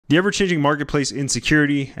The ever-changing marketplace in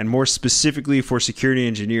security, and more specifically for security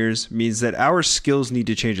engineers, means that our skills need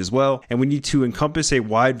to change as well, and we need to encompass a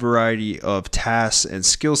wide variety of tasks and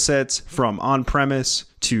skill sets, from on-premise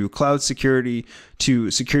to cloud security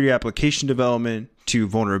to security application development to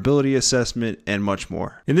vulnerability assessment, and much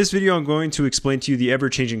more. In this video, I'm going to explain to you the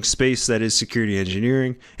ever-changing space that is security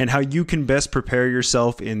engineering and how you can best prepare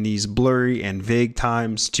yourself in these blurry and vague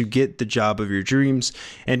times to get the job of your dreams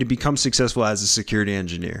and to become successful as a security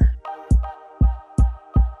engineer.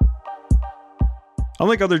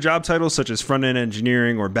 Unlike other job titles such as front-end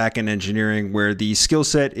engineering or back-end engineering, where the skill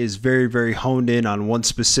set is very honed in on one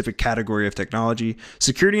specific category of technology,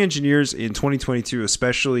 security engineers in 2022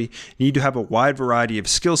 especially need to have a wide variety of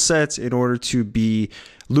skill sets in order to be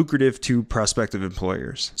lucrative to prospective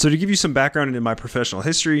employers. So to give you some background into my professional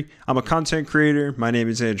history, I'm a content creator. My name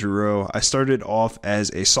is Andrew Rowe. I started off as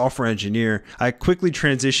a software engineer. I quickly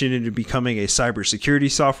transitioned into becoming a cybersecurity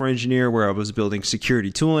software engineer, where I was building security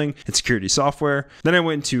tooling and security software. Then I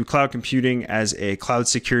went into cloud computing as a cloud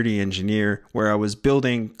security engineer, where I was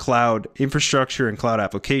building cloud infrastructure and cloud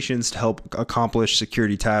applications to help accomplish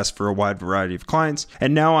security tasks for a wide variety of clients.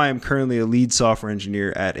 And now I am currently a lead software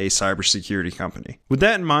engineer at a cybersecurity company. With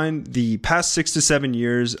that in mind, the past 6 to 7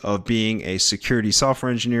 years of being a security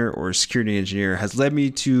software engineer or a security engineer has led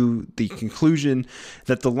me to the conclusion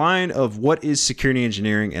that the line of what is security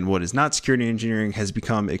engineering and what is not security engineering has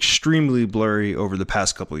become extremely blurry over the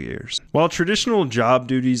past couple of years. While traditional job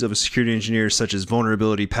duties of a security engineer, such as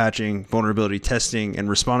vulnerability patching, vulnerability testing, and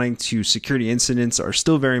responding to security incidents, are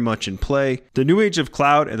still very much in play, the new age of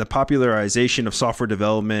cloud and the popularization of software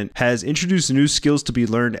development has introduced new skills to be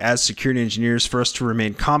learned as security engineers for us to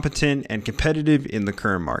remain competent and competitive in the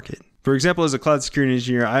current market. For example, as a cloud security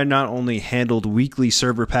engineer, I not only handled weekly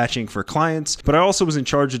server patching for clients, but I also was in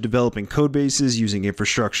charge of developing code bases using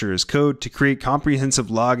infrastructure as code to create comprehensive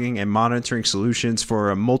logging and monitoring solutions for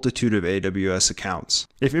a multitude of AWS accounts.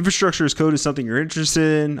 If infrastructure as code is something you're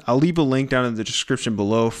interested in, I'll leave a link down in the description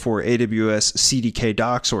below for AWS CDK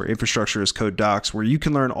docs or infrastructure as code docs, where you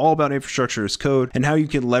can learn all about infrastructure as code and how you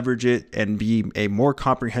can leverage it and be a more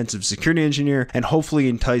comprehensive security engineer and hopefully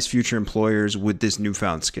entice future employers with this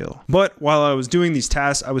newfound skill. But while I was doing these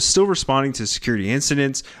tasks, I was still responding to security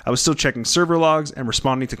incidents, I was still checking server logs and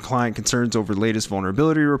responding to client concerns over latest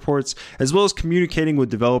vulnerability reports, as well as communicating with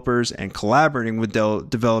developers and collaborating with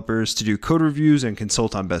developers to do code reviews and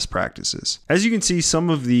consult on best practices. As you can see, some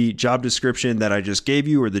of the job description that I just gave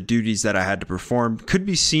you, or the duties that I had to perform, could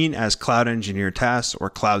be seen as cloud engineer tasks or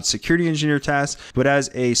cloud security engineer tasks, but as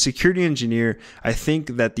a security engineer, I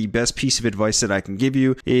think that the best piece of advice that I can give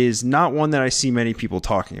you is not one that I see many people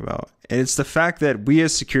talking about. And it's the fact that we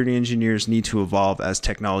as security engineers need to evolve as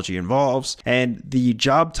technology evolves. And the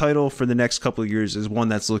job title for the next couple of years is one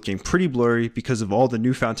that's looking pretty blurry because of all the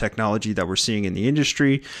newfound technology that we're seeing in the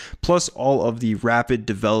industry, plus all of the rapid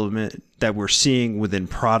development that we're seeing within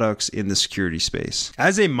products in the security space.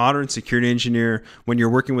 As a modern security engineer, when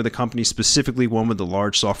you're working with a company, specifically one with a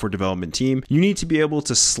large software development team, you need to be able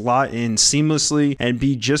to slot in seamlessly and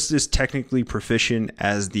be just as technically proficient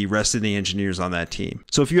as the rest of the engineers on that team.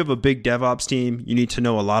 So if you have a big DevOps team, you need to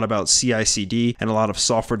know a lot about CICD and a lot of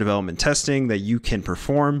software development testing that you can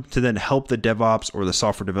perform to then help the DevOps or the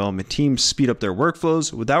software development team speed up their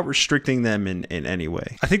workflows without restricting them in any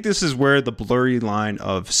way. I think this is where the blurry line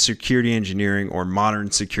of security engineering, or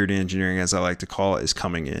modern security engineering as I like to call it, is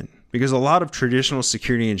coming in. Because a lot of traditional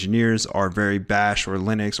security engineers are very bash or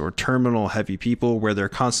Linux or terminal heavy people, where they're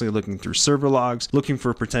constantly looking through server logs, looking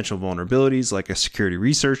for potential vulnerabilities like a security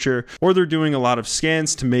researcher, or they're doing a lot of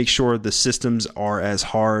scans to make sure the systems are as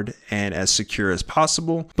hard and as secure as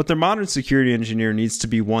possible. But the modern security engineer needs to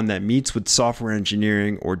be one that meets with software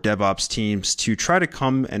engineering or DevOps teams to try to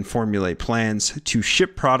come and formulate plans to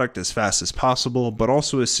ship product as fast as possible, but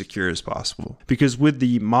also as secure as possible. Because with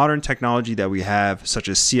the modern technology that we have, such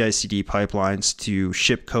as CICD pipelines to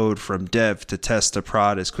ship code from dev to test to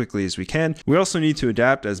prod as quickly as we can, we also need to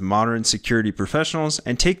adapt as modern security professionals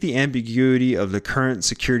and take the ambiguity of the current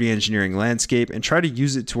security engineering landscape and try to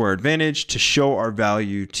use it to our advantage to show our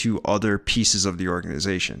value to other pieces of the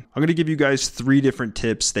organization. I'm going to give you guys 3 different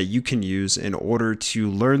tips that you can use in order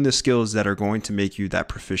to learn the skills that are going to make you that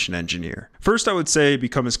proficient engineer. First, I would say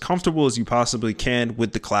become as comfortable as you possibly can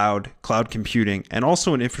with the cloud computing, and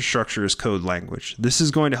also an infrastructure as code language. This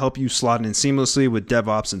is going to help help you slot in seamlessly with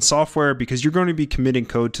DevOps and software because you're going to be committing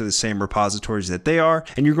code to the same repositories that they are,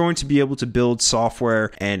 and you're going to be able to build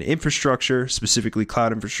software and infrastructure, specifically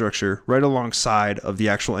cloud infrastructure, right alongside of the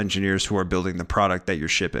actual engineers who are building the product that you're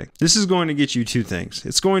shipping. This is going to get you two things.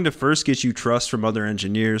 It's going to first get you trust from other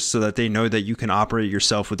engineers so that they know that you can operate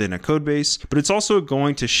yourself within a code base, but it's also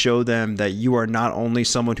going to show them that you are not only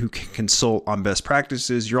someone who can consult on best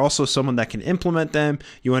practices, you're also someone that can implement them,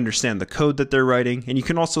 you understand the code that they're writing, and you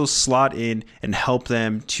can also slot in and help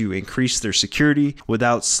them to increase their security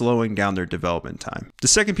without slowing down their development time. The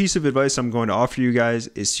second piece of advice I'm going to offer you guys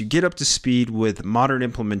is to get up to speed with modern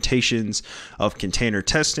implementations of container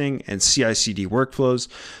testing and CICD workflows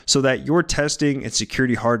so that your testing and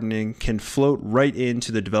security hardening can float right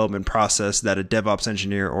into the development process that a DevOps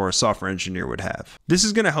engineer or a software engineer would have. This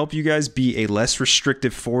is going to help you guys be a less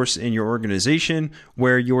restrictive force in your organization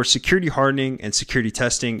where your security hardening and security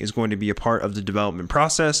testing is going to be a part of the development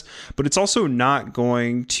process, but it's also not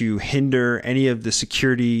going to hinder any of the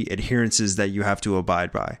security adherences that you have to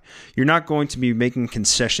abide by. You're not going to be making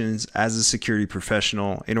concessions as a security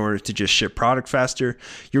professional in order to just ship product faster.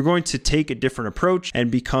 You're going to take a different approach and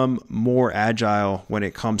become more agile when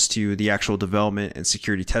it comes to the actual development and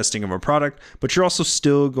security testing of a product, but you're also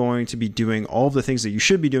still going to be doing all of the things that you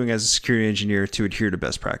should be doing as a security engineer to adhere to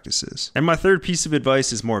best practices. And my third piece of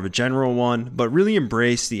advice is more of a general one, but really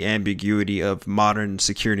embrace the ambiguity of modern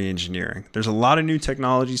security engineering. There's a lot of new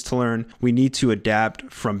technologies to learn. We need to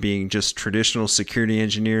adapt from being just traditional security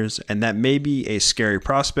engineers, and that may be a scary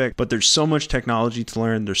prospect, but there's so much technology to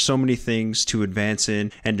learn. There's so many things to advance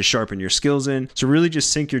in and to sharpen your skills in. So really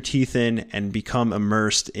just sink your teeth in and become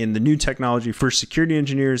immersed in the new technology for security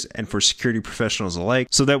engineers and for security professionals alike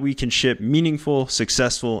so that we can ship meaningful,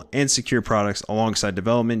 successful, and secure products alongside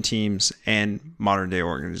development teams and modern day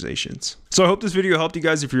organizations. So I hope this video helped you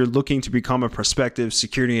guys if you're looking to become a prospective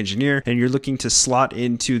security engineer and you're looking to slot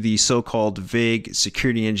into the so-called vague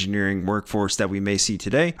security engineering workforce that we may see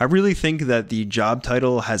today. I really think that the job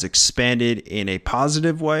title has expanded in a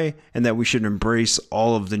positive way and that we should embrace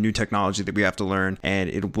all of the new technology that we have to learn, and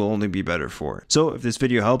it will only be better for it. So if this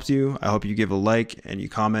video helped you, I hope you give a like and you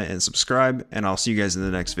comment and subscribe, and I'll see you guys in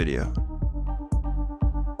the next video.